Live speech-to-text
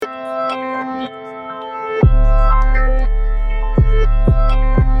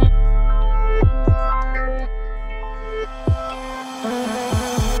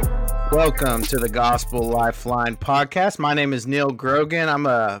Welcome to the Gospel Lifeline podcast. My name is Neil Grogan. I'm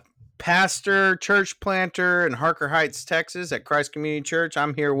a pastor, church planter in Harker Heights, Texas at Christ Community Church.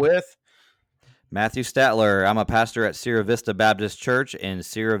 I'm here with Matthew Statler. I'm a pastor at Sierra Vista Baptist Church in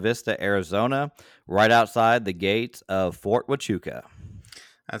Sierra Vista, Arizona, right outside the gates of Fort Huachuca.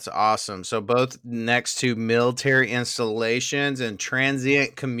 That's awesome. So both next to military installations and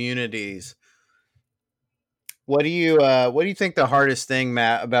transient communities. What do you think the hardest thing,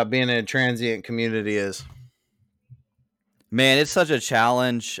 Matt, about being in a transient community is? Man, it's such a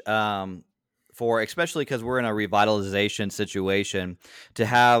challenge especially because we're in a revitalization situation, to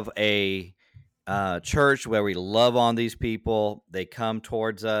have a church where we love on these people. They come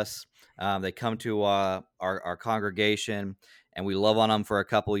towards us. They come to our congregation, and we love on them for a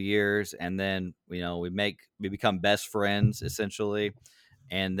couple of years, and then we become best friends essentially,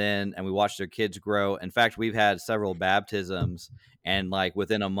 and we watch their kids grow. In fact, we've had several baptisms, and like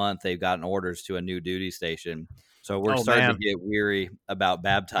within a month, they've gotten orders to a new duty station. So we're starting to get weary about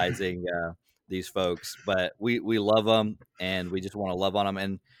baptizing these folks, but we love them, and we just want to love on them.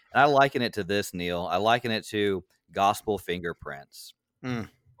 And I liken it to this, Neil. I liken it to gospel fingerprints.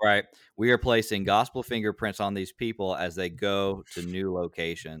 Right. We are placing gospel fingerprints on these people as they go to new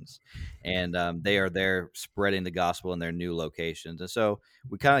locations, and they are there spreading the gospel in their new locations. And so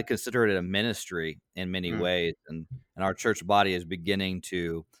we kind of consider it a ministry in many ways. And our church body is beginning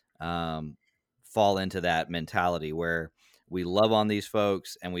to fall into that mentality where we love on these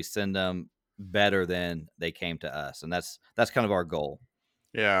folks and we send them better than they came to us. And that's kind of our goal.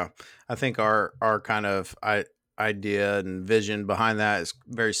 Yeah. I think our kind of idea and vision behind that is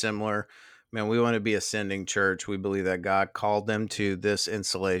very similar. Man, we want to be a sending church. We believe that God called them to this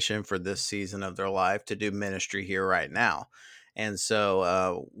installation for this season of their life to do ministry here right now. And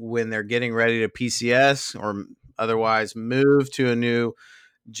so when they're getting ready to PCS or otherwise move to a new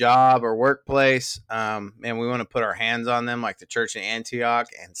job or workplace, and we want to put our hands on them like the church in Antioch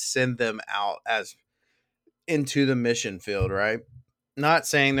and send them out as into the mission field, right? Not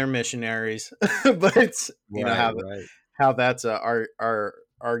saying they're missionaries, but it's, how that's our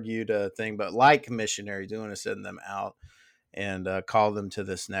argued thing, but like missionaries, we want to send them out and call them to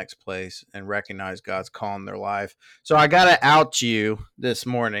this next place and recognize God's call in their life. So I got to out you this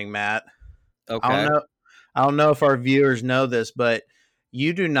morning, Matt. Okay. I don't know if our viewers know this, but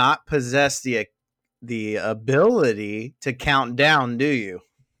you do not possess the ability to count down, do you?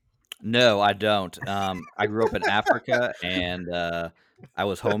 No, I don't. I grew up in Africa, and I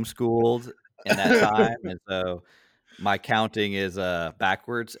was homeschooled in that time, and so my counting is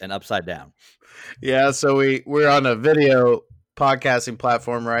backwards and upside down. Yeah, so we're on a video podcasting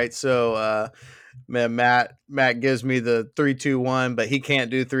platform, right? So man, Matt gives me the 3, 2, 1, but he can't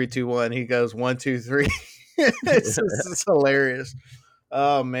do 3, 2, 1. He goes 1, 2, 3. It's hilarious.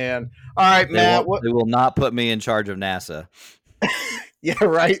 Oh man! All right, Matt. They will not put me in charge of NASA. Yeah,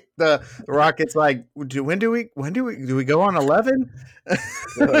 right. The rocket's like, when do we go on 11? I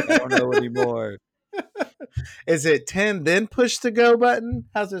don't know anymore. Is it 10 then push the go button?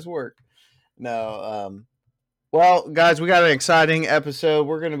 How's this work? No. Well, guys, we got an exciting episode.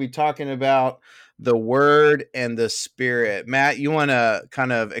 We're going to be talking about the Word and the Spirit. Matt, you want to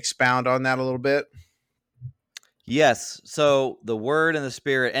kind of expound on that a little bit? Yes. So the Word and the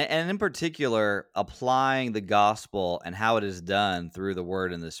Spirit, and in particular, applying the gospel and how it is done through the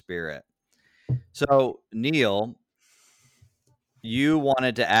Word and the Spirit. So, Neil, you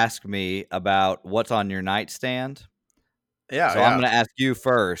wanted to ask me about what's on your nightstand. Yeah. So I'm going to ask you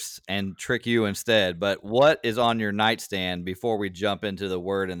first and trick you instead. But what is on your nightstand before we jump into the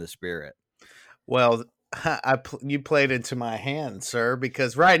Word and the Spirit? Well, you played into my hand, sir,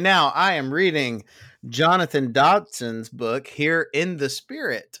 because right now I am reading Jonathan Dodson's book, Here in the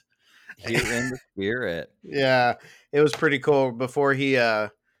Spirit. Here in the Spirit. Yeah, it was pretty cool. Before he,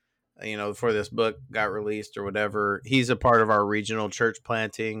 before this book got released or whatever, he's a part of our regional church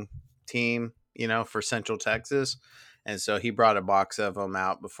planting team, for Central Texas. And so he brought a box of them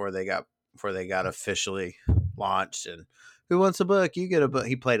out before they got officially launched. And who wants a book? You get a book.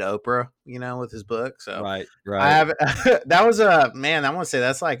 He played Oprah, with his book. So right. I have. That was I want to say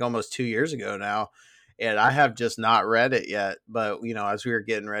that's like almost 2 years ago now, and I have just not read it yet. But as we were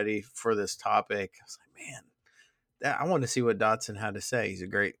getting ready for this topic, I was like, man, I want to see what Dodson had to say. He's a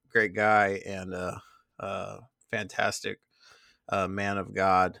great guy and fantastic man of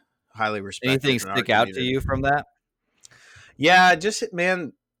God, highly respected. Anything stick out to you from that? Yeah, just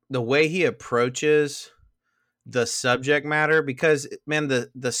the way he approaches the subject matter, because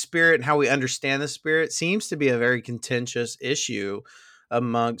the Spirit and how we understand the Spirit seems to be a very contentious issue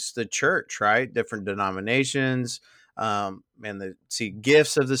amongst the church, right? Different denominations, and they see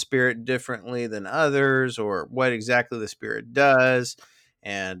gifts of the Spirit differently than others, or what exactly the Spirit does,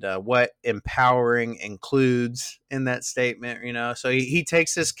 and what empowering includes in that statement. So he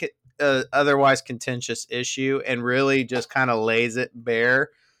takes this otherwise contentious issue and really just kind of lays it bare.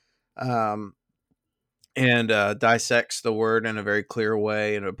 Um, and dissects the word in a very clear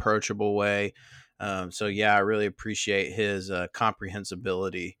way, an approachable way. So yeah, I really appreciate his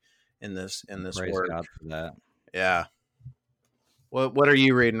comprehensibility in this Praise work. God for that. Yeah. What are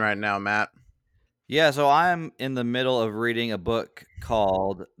you reading right now, Matt? Yeah, so I'm in the middle of reading a book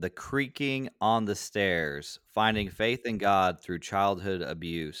called The Creaking on the Stairs: Finding Faith in God Through Childhood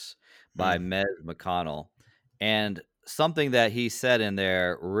Abuse by Hmm. Mez McConnell. And something that he said in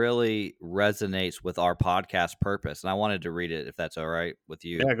there really resonates with our podcast purpose. And I wanted to read it if that's all right with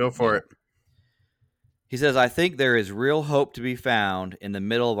you, Yeah, go for Matt. it. He says, I think there is real hope to be found in the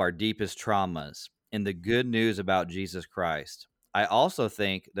middle of our deepest traumas, in the good news about Jesus Christ. I also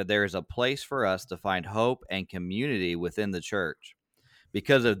think that there is a place for us to find hope and community within the church.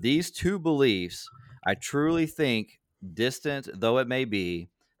 Because of these two beliefs, I truly think, distant though it may be,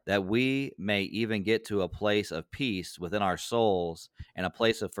 that we may even get to a place of peace within our souls and a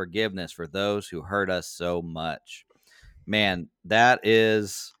place of forgiveness for those who hurt us so much. Man, that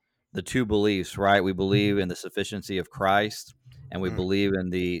is the two beliefs, right? We believe in the sufficiency of Christ, and we Hmm. believe in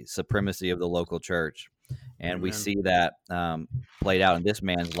the supremacy of the local church. And we Amen. see that played out in this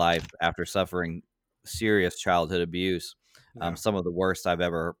man's life after suffering serious childhood abuse, Yeah. some of the worst I've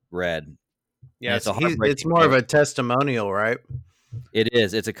ever read. And Yeah, it's a it's heartbreaking more of book. a testimonial, right? It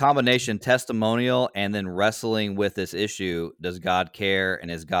is. It's a combination testimonial and then wrestling with this issue. Does God care,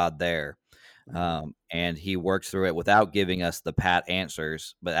 and is God there? Hmm. And he works through it without giving us the pat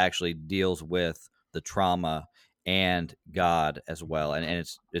answers, but actually deals with the trauma and God as well. And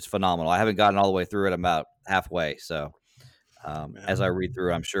it's phenomenal. I haven't gotten all the way through it. I'm about halfway. So as I Man. read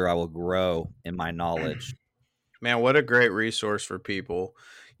through, I'm sure I will grow in my knowledge. Man, what a great resource for people.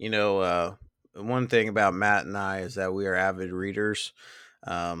 One thing about Matt and I is that we are avid readers.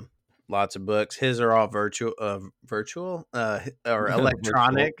 Um, Lots of books. His are all or Virtual,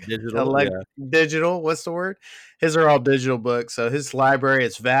 electronic, digital, elect yeah. digital. What's the word? His are all digital books. So his library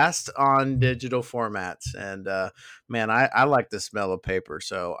is vast on digital formats. And man, I like the smell of paper.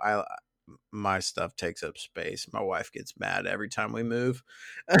 So I my stuff takes up space. My wife gets mad every time we move.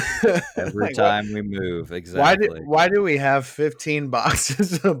 Every Like, what? time we move, exactly. Why do we have 15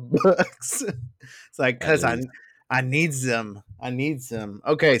 boxes of books? It's like, At cuz least. I needs them. I needs them.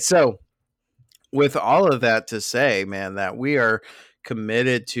 Okay, so with all of that to say, man, that we are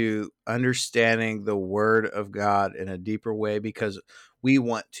committed to understanding the word of God in a deeper way because we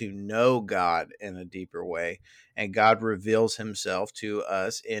want to know God in a deeper way, and God reveals himself to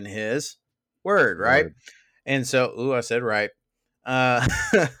us in his word, right? Word. And so, ooh, I said right. Uh,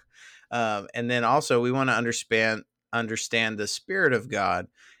 and then also we want to understand the Spirit of God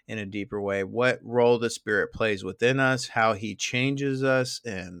in a deeper way. What role the Spirit plays within us, how He changes us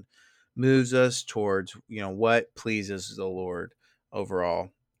and moves us towards what pleases the Lord overall.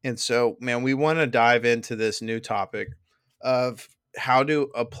 And so, man, we want to dive into this new topic of how to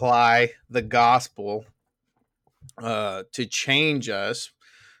apply the gospel to change us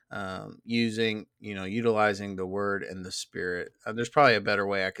utilizing the word and the spirit. There's probably a better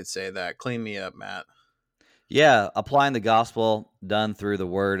way I could say that. Clean me up, Matt. Yeah, applying the gospel done through the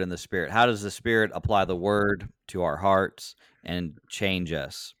word and the spirit. How does the spirit apply the word to our hearts and change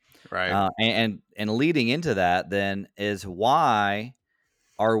us? Right. And leading into that then is, why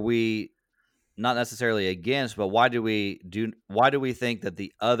are we not necessarily against, but why do we think that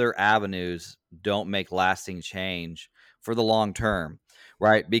the other avenues don't make lasting change for the long term,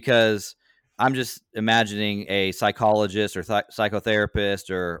 right? Because I'm just imagining a psychologist or psychotherapist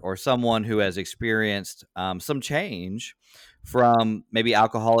or someone who has experienced some change from maybe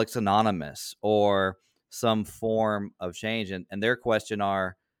Alcoholics Anonymous or some form of change, and their question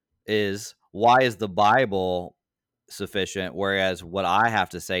is, why is the Bible sufficient, whereas what I have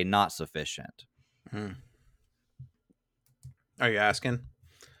to say not sufficient? Hmm. Are you asking?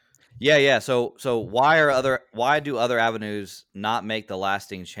 Yeah. So why do other avenues not make the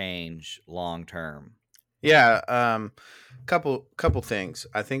lasting change long term? Yeah. Couple things.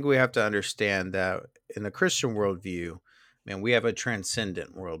 I think we have to understand that in the Christian worldview, man, we have a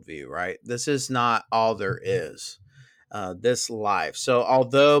transcendent worldview, right? This is not all there is. This life. So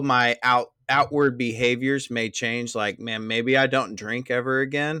although my outward behaviors may change, like man, maybe I don't drink ever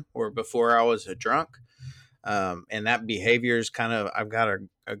again, or before I was a drunk, and that behavior is kind of I've got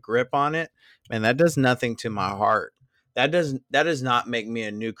a grip on it, man. That does nothing to my heart. that does not make me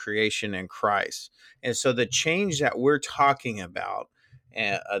a new creation in Christ. And so the change that we're talking about,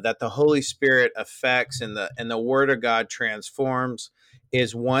 that the Holy Spirit affects and the Word of God transforms,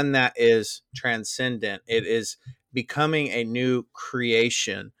 is one that is transcendent. It is becoming a new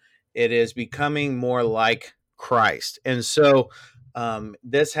creation. It is becoming more like Christ. And so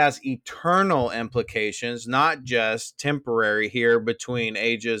this has eternal implications, not just temporary here between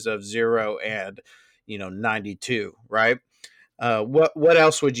ages of 0 and 92, right? What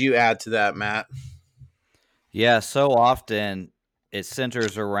else would you add to that, Matt? Yeah, so often it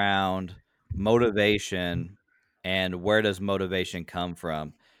centers around motivation and where does motivation come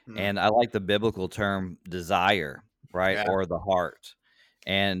from? Mm, And I like the biblical term desire, right? yeah, Or the heart.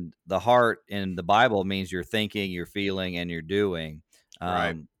 And the heart in the Bible means you're thinking, you're feeling, and you're doing,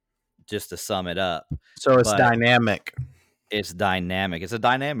 right. um, just to sum it up. So it's But dynamic. it's dynamic. It's a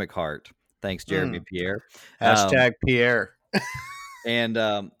dynamic heart. Thanks, Jeremy Mm, Pierre. Um, hashtag Pierre. and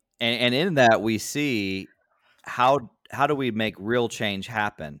and in that we see how do we make real change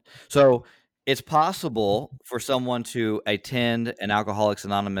happen. So it's possible for someone to attend an Alcoholics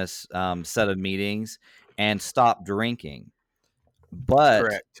Anonymous set of meetings and stop drinking, but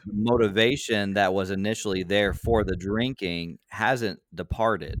Correct. the motivation that was initially there for the drinking hasn't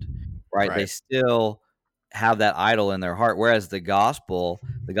departed, right? They Right. still have that idol in their heart. Whereas the gospel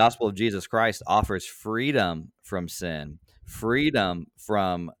of Jesus Christ offers freedom from sin, freedom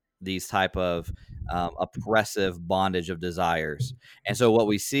from these type of oppressive bondage of desires. And so what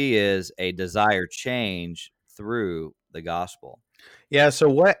we see is a desire change through the gospel. Yeah. So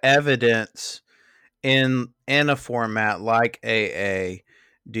what evidence in a format like AA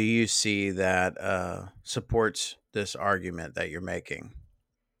do you see that supports this argument that you're making?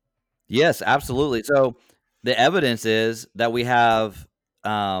 Yes, absolutely. So the evidence is that we have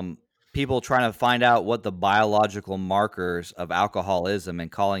um, people trying to find out what the biological markers of alcoholism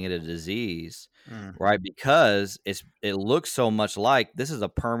and calling it a disease, Mm, right? Because it looks so much like this is a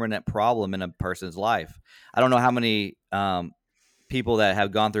permanent problem in a person's life. I don't know how many people that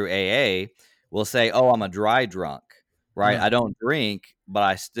have gone through AA will say, "Oh, I'm a dry drunk." Right? mm. I don't drink, but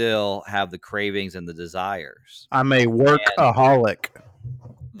I still have the cravings and the desires. I'm a workaholic.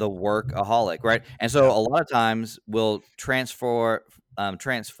 The workaholic, right? And so Yeah. a lot of times we'll transform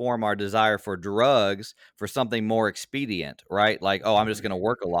our desire for drugs for something more expedient, right? Like, oh, I'm just Mm, going to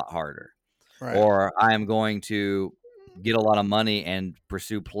work a lot harder, right. or I am going to get a lot of money and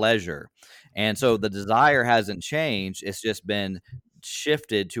pursue pleasure. And so the desire hasn't changed; it's just been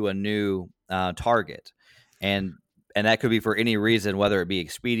shifted to a new target, and that could be for any reason, whether it be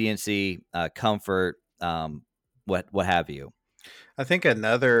expediency, comfort, what have you. I think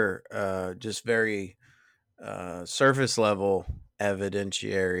another just very surface level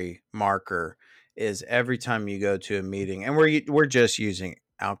evidentiary marker is every time you go to a meeting, and we're just using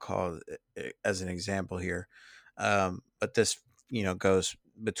alcohol as an example here, but this goes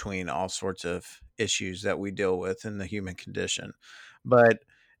between all sorts of issues that we deal with in the human condition. But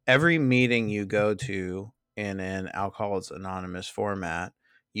every meeting you go to in an Alcoholics Anonymous format,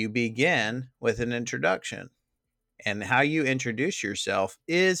 you begin with an introduction, and how you introduce yourself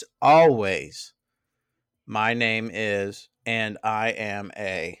is always, my name is, and I am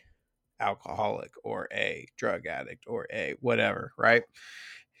a alcoholic or a drug addict or a whatever, right?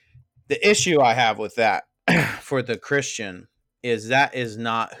 The issue I have with that for the Christian is that is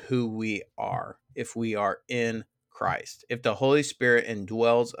not who we are if we are in Christ. If the Holy Spirit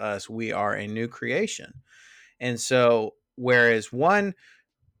indwells us, we are a new creation. And so whereas one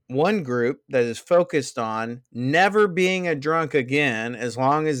group that is focused on never being a drunk again as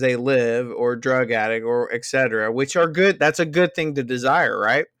long as they live, or drug addict, or etc., which are good, that's a good thing to desire,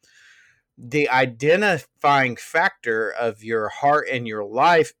 right? The identifying factor of your heart and your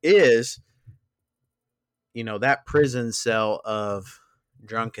life is, that prison cell of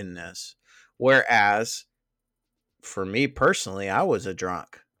drunkenness. Whereas for me personally, I was a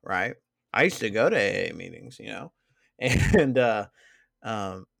drunk, right? I used to go to AA meetings, and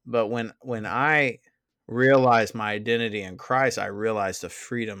but when I realized my identity in Christ, I realized the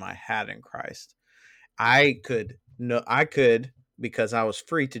freedom I had in Christ. I could, because I was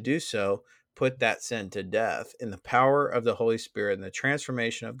free to do so, put that sin to death in the power of the Holy Spirit and the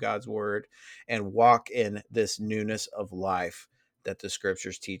transformation of God's word, and walk in this newness of life that the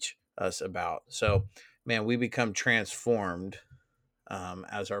scriptures teach us about. So, man, we become transformed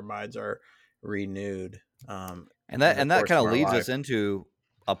as our minds are renewed in the And that course kind of of our leads us life. into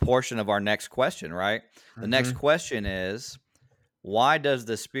a portion of our next question, right? The next Hmm. question is, why does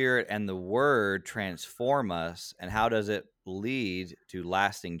the Spirit and the Word transform us, and how does it lead to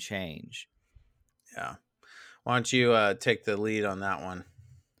lasting change? Yeah. Why don't you take the lead on that one?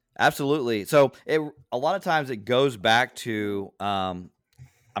 Absolutely. So a lot of times it goes back to I'm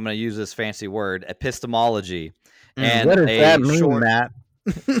going to use this fancy word, epistemology, and What does that mean, Matt?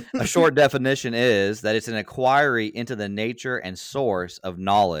 a short definition is that it's an inquiry into the nature and source of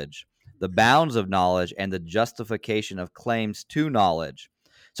knowledge, the bounds of knowledge, and the justification of claims to knowledge.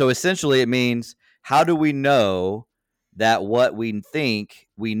 So essentially, it means how do we know that what we think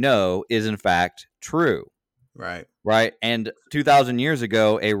we know is in fact true? Right. Right. And 2,000 years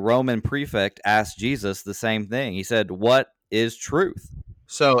ago, a Roman prefect asked Jesus the same thing. He said, "What is truth?"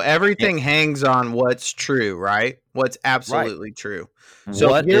 So And, everything hangs on what's true, right? What's right. absolutely true. So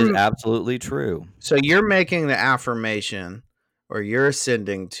What is you're absolutely true? so you're making the affirmation, or you're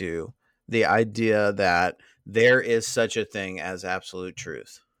ascending to the idea that there is such a thing as absolute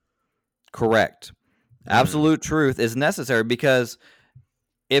truth. Correct. Mm. Absolute truth is necessary because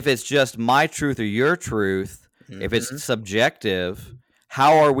if it's just my truth or your truth, if it's Hmm. subjective,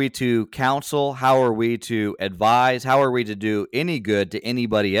 how are we to counsel? How are we to advise? How are we to do any good to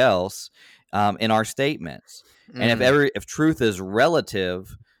anybody else in our statements? And Mm. if truth is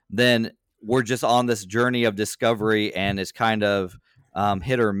relative, then we're just on this journey of discovery, and it's kind of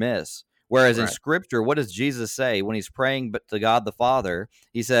hit or miss. Whereas in Right. Scripture, what does Jesus say when he's praying to God the Father?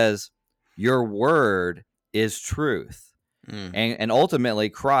 He says, "Your word is truth." Mm. And ultimately,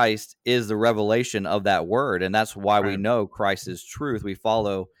 Christ is the revelation of that word. And that's why we Right. know Christ is truth. We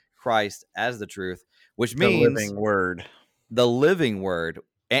follow Christ as the truth, which The means living word. the living word.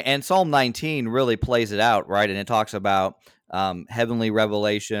 And Psalm 19 really plays it out, right? And it talks about heavenly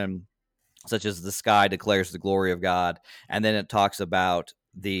revelation, such as the sky declares the glory of God. And then it talks about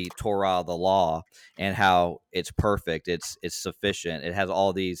the Torah, the law, and how it's perfect, it's sufficient, it has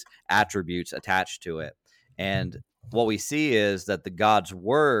all these attributes attached to it. And what we see is that the God's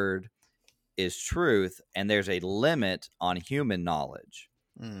word is truth, and there's a limit on human knowledge.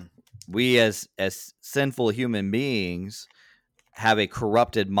 Mm. We as sinful human beings have a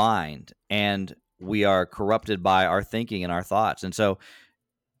corrupted mind, and we are corrupted by our thinking and our thoughts. And so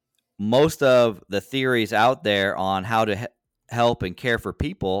most of the theories out there on how to help and care for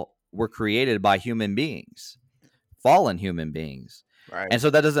people were created by human beings, fallen human beings. Right. And so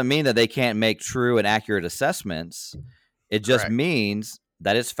that doesn't mean that they can't make true and accurate assessments. It just Correct. means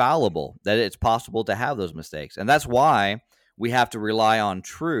that it's fallible, that it's possible to have those mistakes. And that's why we have to rely on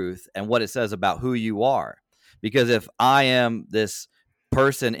truth and what it says about who you are. Because if I am this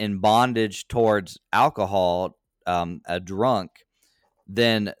person in bondage towards alcohol, a drunk,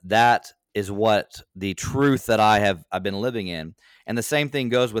 then that is what the truth that I've been living in. And the same thing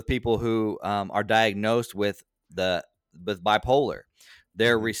goes with people who are diagnosed with bipolar.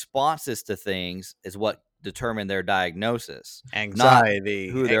 Their Hmm. responses to things is what determine their diagnosis, not Anxiety,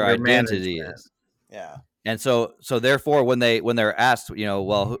 who their anger identity management. is. Yeah. And so therefore, when they're asked, who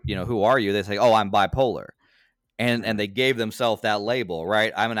are you? They say, "Oh, I'm bipolar." And Right. they gave themselves that label,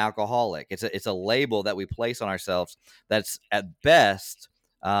 right? I'm an alcoholic. It's a label that we place on ourselves that's at best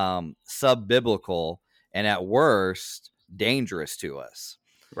sub biblical, and at worst dangerous to us.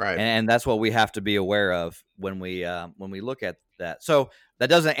 Right. And that's what we have to be aware of when we look at that. So that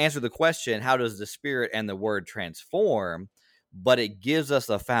doesn't answer the question: how does the Spirit and the Word transform? But it gives us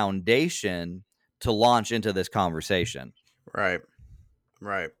a foundation to launch into this conversation. Right.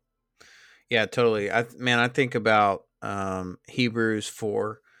 Right. Yeah, totally. I think about Hebrews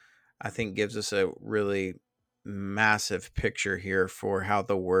 4. I think gives us a really massive picture here for how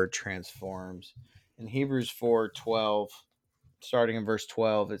the word transforms. In Hebrews 4:12, starting in verse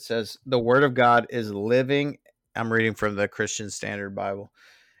 12, it says, "The word of God is living." I'm reading from the Christian Standard Bible.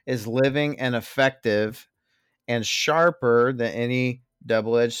 Is living and effective and sharper than any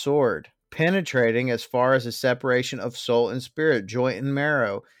double edged sword, penetrating as far as the separation of soul and spirit, joint and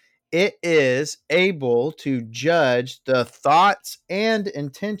marrow. It is able to judge the thoughts and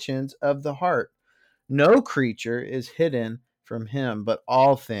intentions of the heart. No creature is hidden from him, but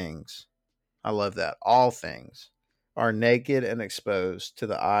all things, I love that, all things are naked and exposed to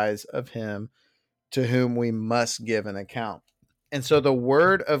the eyes of him to whom we must give an account. And so the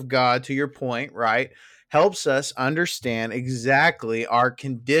word of God, to your point, right, helps us understand exactly our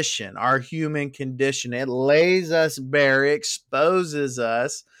condition, our human condition. It lays us bare, it exposes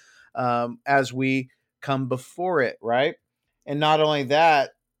us as we come before it, right? And not only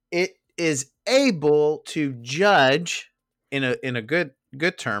that, it is able to judge in a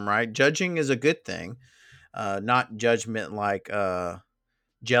good term, right? Judging is a good thing, not judgment like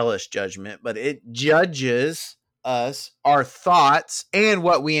jealous judgment, but it judges us, our thoughts, and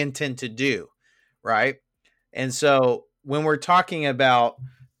what we intend to do, right? And so when we're talking about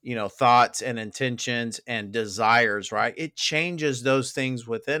thoughts and intentions and desires, right? It changes those things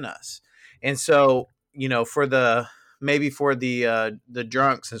within us. And so, for the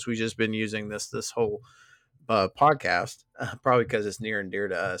drunk, since we've just been using this whole podcast, probably because it's near and dear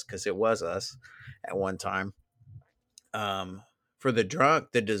to us, because it was us at one time. Um, for the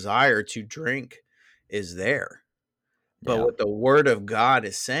drunk, the desire to drink is there. But Yeah. what the word of God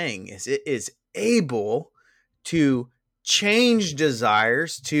is saying is it is able to change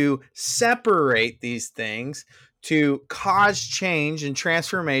desires, to separate these things, to cause change and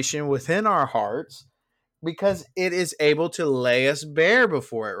transformation within our hearts, because it is able to lay us bare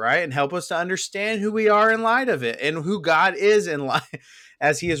before it, right? And help us to understand who we are in light of it and who God is in light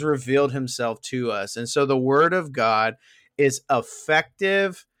as he has revealed himself to us. And so the word of God is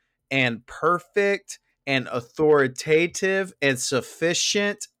effective and perfect and authoritative and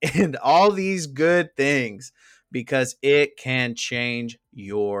sufficient and all these good things, because it can change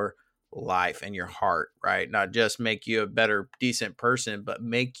your life and your heart, right? Not just make you a better, decent person, but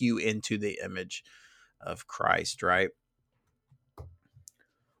make you into the image of Christ, right? The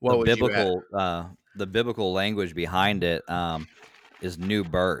What would you add? biblical uh the biblical language behind it is new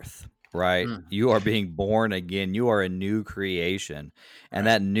birth, right? Mm, You are being born again. You are a new creation. And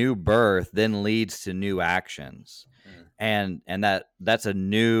right. that new birth then leads to new actions. Mm, And that's a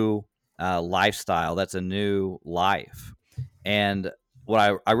new lifestyle. That's a new life. And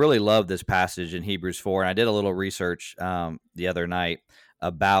what I really love this passage in Hebrews 4, and I did a little research the other night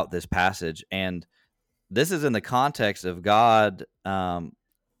about this passage. And this is in the context of God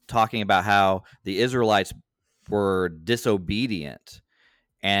talking about how the Israelites were disobedient,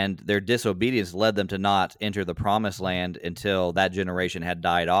 and their disobedience led them to not enter the promised land until that generation had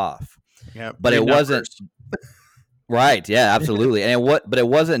died off. yeah. But Read it wasn't numbers. right. Yeah, absolutely. But it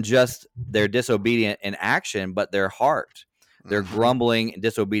wasn't just their disobedient in action, but their heart. Their Hmm. grumbling and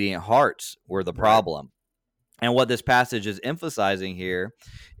disobedient hearts were the Right. problem. And what this passage is emphasizing here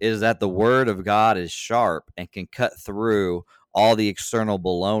is that the word of God is sharp and can cut through all the external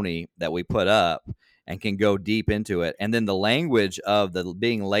baloney that we put up and can go deep into it. And then the language of the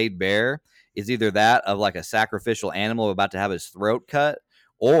being laid bare is either that of like a sacrificial animal about to have his throat cut,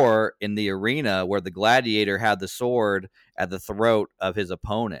 or in the arena where the gladiator had the sword at the throat of his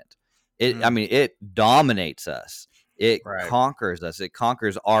opponent. I Mm, mean, it dominates us. It right. conquers us. It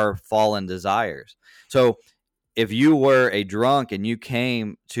conquers our fallen desires. So if you were a drunk and you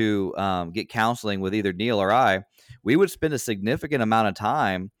came to get counseling with either Neil or I, we would spend a significant amount of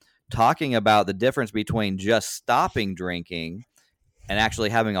time talking about the difference between just stopping drinking and actually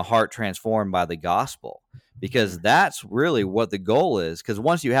having a heart transformed by the gospel, Mm, because that's really what the goal is. Because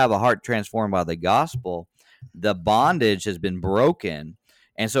once you have a heart transformed by the gospel, the bondage has been broken.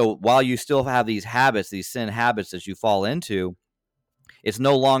 And so while you still have these habits, these sin habits that you fall into, it's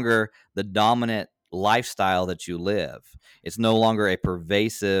no longer the dominant lifestyle that you live. It's no longer a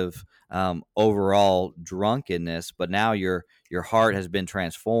pervasive overall drunkenness, but now your heart has been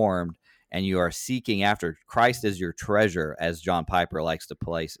transformed, and you are seeking after Christ as your treasure, as John Piper likes to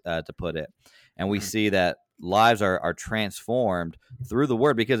put it. And we mm, see that lives are transformed through the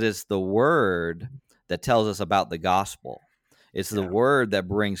word, because it's the word that tells us about the gospel. It's the yeah. word that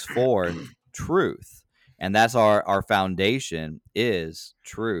brings forth truth, and that's our foundation is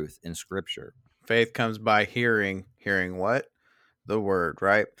truth in scripture, Faith comes by hearing. Hearing what? The word,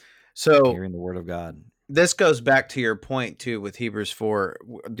 right? So hearing the word of God. this goes back to your point too with Hebrews 4,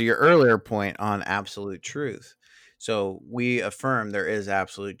 your earlier point on absolute truth. So we affirm there is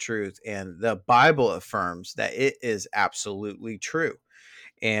absolute truth, and the Bible affirms that it is absolutely true.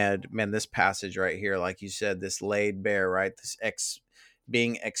 And man, this passage right here, like you said, this laid bare, right?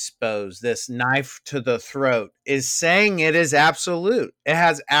 Being exposed, this knife to the throat is saying it is absolute. It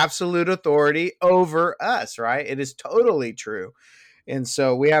has absolute authority over us, right? It is totally true. And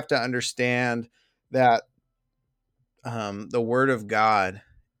so we have to understand that the word of God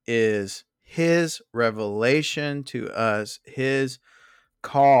is his revelation to us, his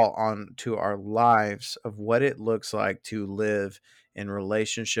call on to our lives of what it looks like to live in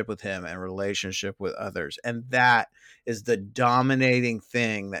relationship with him and relationship with others. And that is the dominating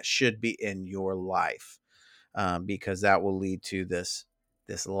thing that should be in your life, because that will lead to this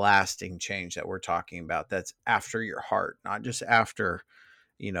lasting change that we're talking about, that's after your heart, not just after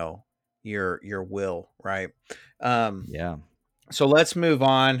you know your will, right? um Yeah. so let's move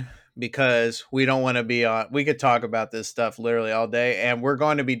on, because we don't want to be on, we could talk about this stuff literally all day, and we're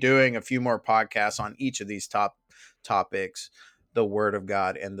going to be doing a few more podcasts on each of these topics, the word of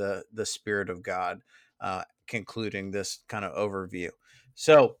God and the spirit of God, concluding this kind of overview.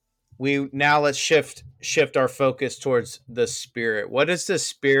 So let's shift our focus towards the Spirit. What does the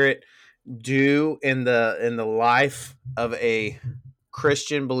Spirit do in the life of a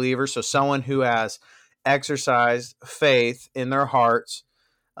Christian believer? So someone who has exercised faith in their hearts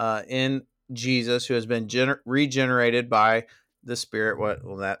in Jesus, who has been regenerated by the Spirit.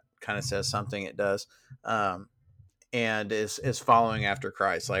 Well, that kind of says something. It does. And is following after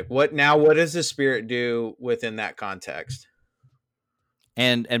Christ. Like what does the Spirit do within that context?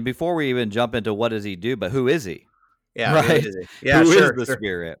 And before we even jump into what does he do, but who is he? Yeah, who Right? is he? Yeah, Who is sure, the sure.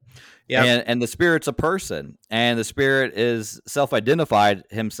 Spirit? Yep. And the Spirit's a person, and the Spirit is self-identified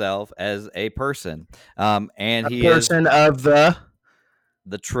himself as a person. And A he is person of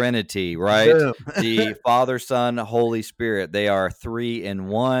the Trinity, right? boom. The Father, Son, Holy Spirit. They are three in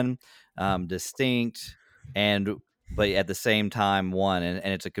one, distinct, and but at the same time one.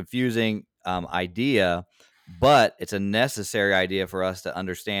 And it's a confusing idea, but it's a necessary idea for us to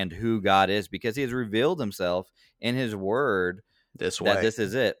understand who God is, because he has revealed himself in his word This that way. this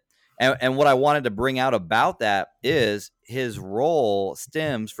is it. And what I wanted to bring out about that is his role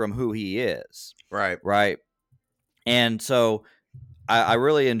stems from who he is, Right. right? And so I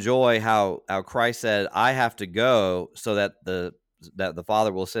really enjoy how Christ said, "I have to go so that the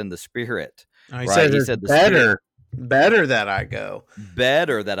Father will send the Spirit." He Right? says He it's said, "The Spirit better that I go.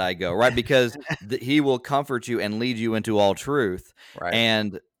 better that I go." Right? Because He will comfort you and lead you into all truth, Right.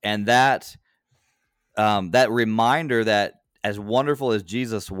 and that reminder that as wonderful as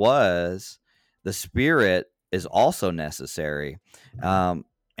Jesus was, the Spirit is also necessary.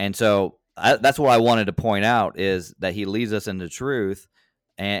 And so that's what I wanted to point out, is that he leads us into truth,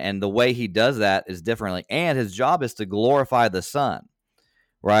 and the way he does that is differently. And his job is to glorify the Son,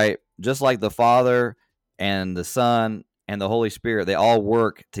 right? Just like the Father and the Son and the Holy Spirit, they all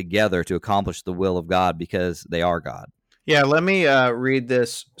work together to accomplish the will of God because they are God. Yeah, let me read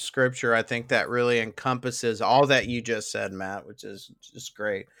this scripture. I think that really encompasses all that you just said, Matt, which is just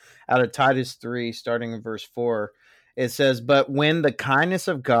great. Out of Titus 3, starting in verse 4, it says, "But when the kindness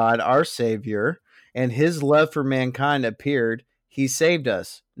of God, our Savior, and his love for mankind appeared, he saved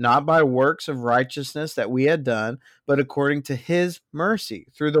us, not by works of righteousness that we had done, but according to his mercy,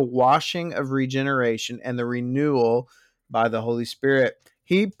 through the washing of regeneration and the renewal by the Holy Spirit.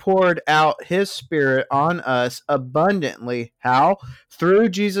 He poured out his Spirit on us abundantly. How? Through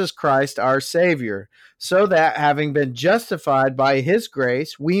Jesus Christ our Savior, so that having been justified by his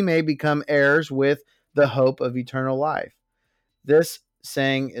grace, we may become heirs with the hope of eternal life." This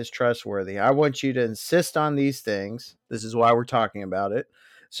saying is trustworthy. I want you to insist on these things. This is why we're talking about it,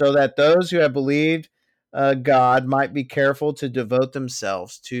 so that those who have believed God might be careful to devote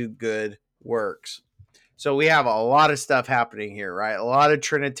themselves to good works. So we have a lot of stuff happening here, right? A lot of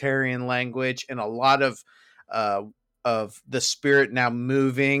Trinitarian language and a lot uh, of the Spirit now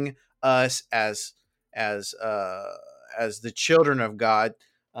moving us as as the children of God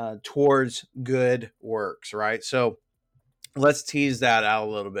towards good works, right? So let's tease that out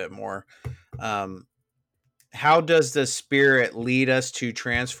a little bit more. Um, how does the Spirit lead us to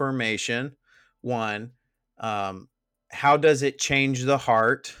transformation? One, um, how does it change the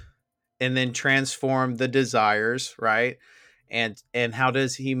heart and then transform the desires, right? And how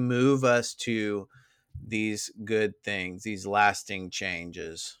does he move us to these good things, these lasting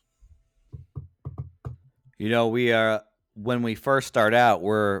changes? We are, when we first start out,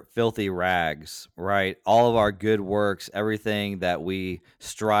 we're filthy rags, right? All of our good works, everything that we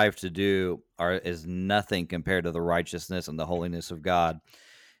strive to do is nothing compared to the righteousness and the holiness of God.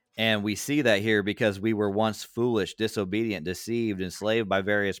 And we see that here because we were once foolish, disobedient, deceived, enslaved by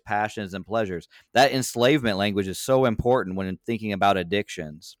various passions and pleasures. That enslavement language is so important when thinking about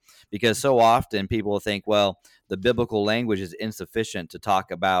addictions, because so often people think, well, the biblical language is insufficient to talk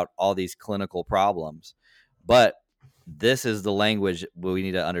about all these clinical problems. But this is the language we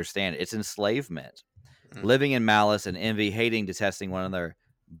need to understand. It's enslavement, Mm. living in malice and envy, hating, detesting one another.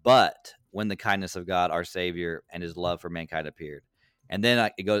 But when the kindness of God, our Savior, and his love for mankind appeared. And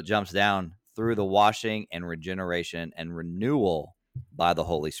then jumps down through the washing and regeneration and renewal by the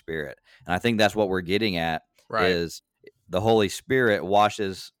Holy Spirit. And I think that's what we're getting at, Right. is the Holy Spirit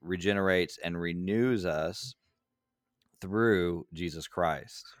washes, regenerates, and renews us through Jesus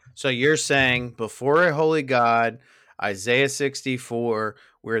Christ. So you're saying before a holy God, Isaiah 64,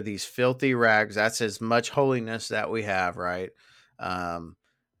 we're these filthy rags. That's as much holiness that we have, right? And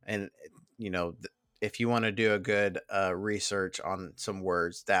you know, if you want to do a good research on some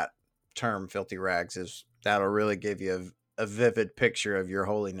words, that term "filthy rags" is that'll really give you a vivid picture of your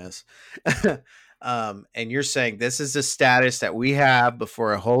holiness. And you're saying this is the status that we have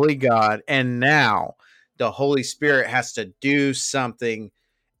before a holy God, and now the Holy Spirit has to do something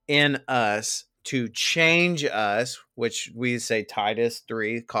in us to change us, which we say Titus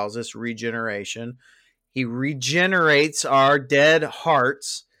 3 calls us regeneration. He regenerates our dead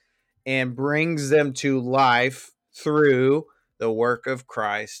hearts and brings them to life through the work of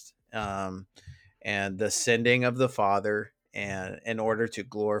Christ, and the sending of the Father, and in order to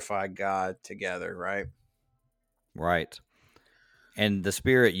glorify God together, right? Right. And the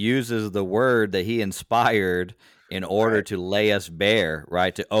Spirit uses the word that He inspired in order Right. to lay us bare,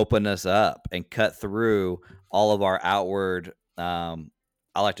 right? To open us up and cut through all of our outward, I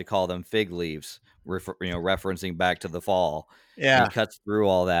like to call them fig leaves, referencing back to the fall. And He Yeah. cuts through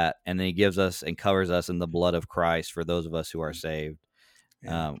all that, and then He gives us and covers us in the blood of Christ for those of us who are saved,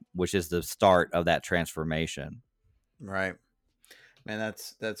 Yeah. which is the start of that transformation. Right. Man,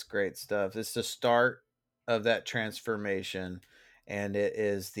 that's great stuff. It's the start of that transformation, and it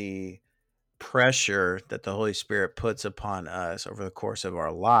is the pressure that the Holy Spirit puts upon us over the course of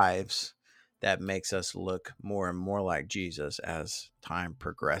our lives that makes us look more and more like Jesus as time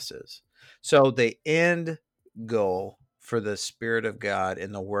progresses. So, the end goal for the Spirit of God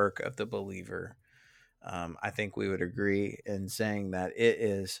in the work of the believer, I think we would agree in saying that it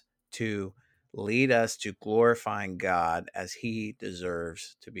is to lead us to glorifying God as He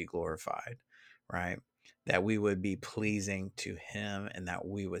deserves to be glorified, right? That we would be pleasing to Him and that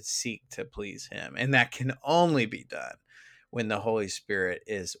we would seek to please Him. And that can only be done when the Holy Spirit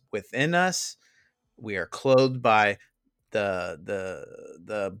is within us. We are clothed by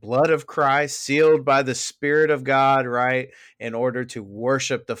the blood of Christ, sealed by the Spirit of God, right, in order to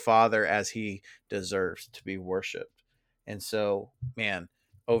worship the Father as He deserves to be worshipped. And so, man,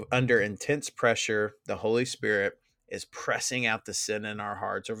 under intense pressure, the Holy Spirit is pressing out the sin in our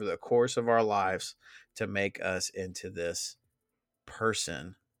hearts over the course of our lives to make us into this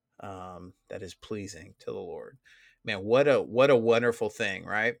person, that is pleasing to the Lord. Man, what a wonderful thing,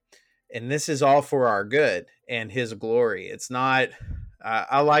 right? And this is all for our good and His glory. It's not.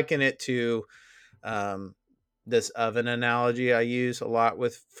 I liken it to, um, this oven analogy I use a lot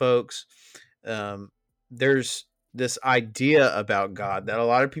with folks. There's this idea about God that a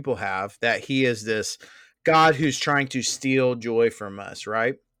lot of people have, that He is this God who's trying to steal joy from us,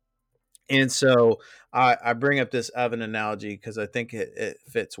 right? And so I bring up this oven analogy because I think it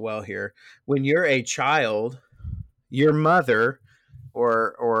fits well here. When you're a child, your mother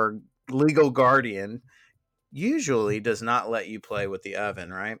or legal guardian usually does not let you play with the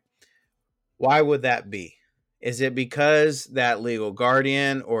oven, right? Why would that be? Is it because that legal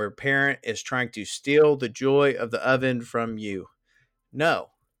guardian or parent is trying to steal the joy of the oven from you? No,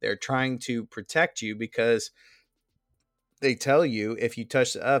 they're trying to protect you because they tell you if you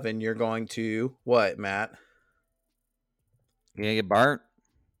touch the oven, you're going to what, Matt? You gonna get burnt?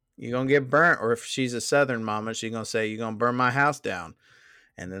 You're gonna get burnt. Or if she's a southern mama, she's gonna say, you're gonna burn my house down.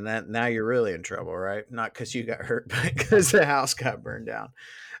 And then that now you're really in trouble, right? Not because you got hurt, but because the house got burned down.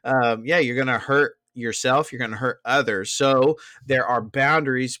 Yeah, you're gonna hurt yourself, you're gonna hurt others. So there are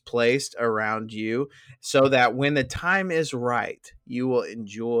boundaries placed around you so that when the time is right, you will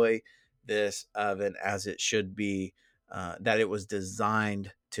enjoy this oven as it should be, that it was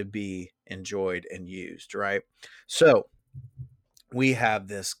designed to be enjoyed and used, right? So we have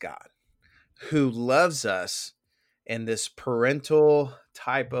this God who loves us in this parental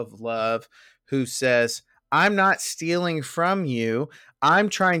type of love, who says, I'm not stealing from you. I'm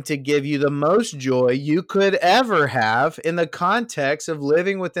trying to give you the most joy you could ever have in the context of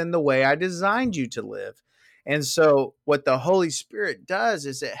living within the way I designed you to live. And so, what the Holy Spirit does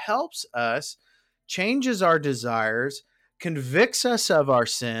is it helps us, changes our desires, convicts us of our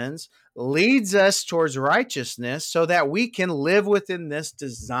sins, leads us towards righteousness so that we can live within this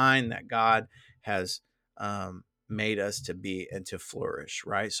design that God has, made us to be and to flourish,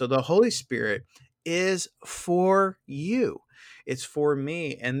 right? So the Holy Spirit is for you. It's for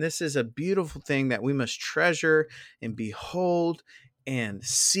me. And this is a beautiful thing that we must treasure and behold and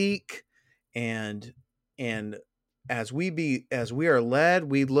seek, and and as we are led,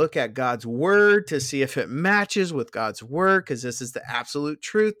 we look at God's word to see if it matches with God's word, because this is the absolute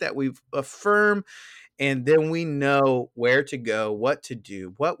truth that we affirm. And then we know where to go, what to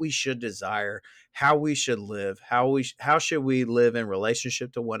do, what we should desire, how we should live, how should we live in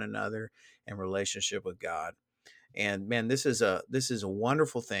relationship to one another and relationship with God. And man, this is a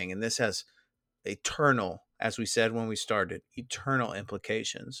wonderful thing, and this has eternal, as we said when we started, eternal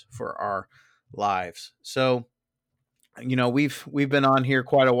implications for our lives. So, we've been on here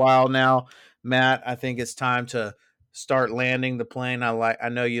quite a while now, Matt. I think it's time to start landing the plane. I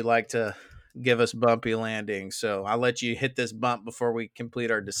know you like to give us bumpy landings, so I'll let you hit this bump before we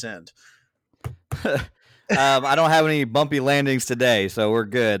complete our descent. I don't have any bumpy landings today, so we're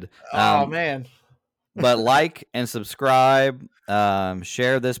good. Oh man. But like and subscribe,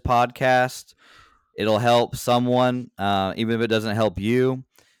 share this podcast. It'll help someone, even if it doesn't help you.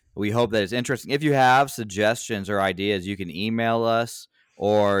 We hope that it's interesting. If you have suggestions or ideas, you can email us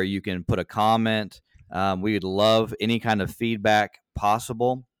or you can put a comment. We would love any kind of feedback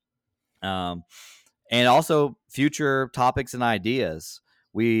possible. And also future topics and ideas.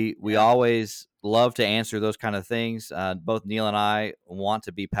 We always love to answer those kind of things. Both Neal and I want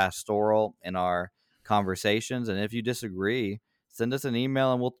to be pastoral in our conversations, and if you disagree, send us an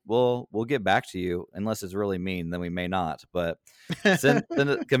email and we'll get back to you. Unless it's really mean, then we may not. But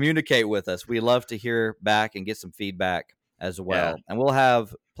communicate with us. We love to hear back and get some feedback as well. Yeah. And we'll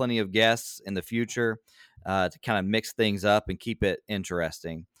have plenty of guests in the future to kind of mix things up and keep it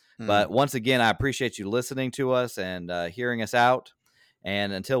interesting. But once again, I appreciate you listening to us and hearing us out.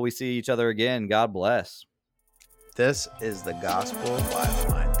 And until we see each other again, God bless. This is the Gospel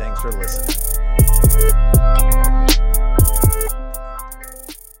Lifeline. Thanks for listening.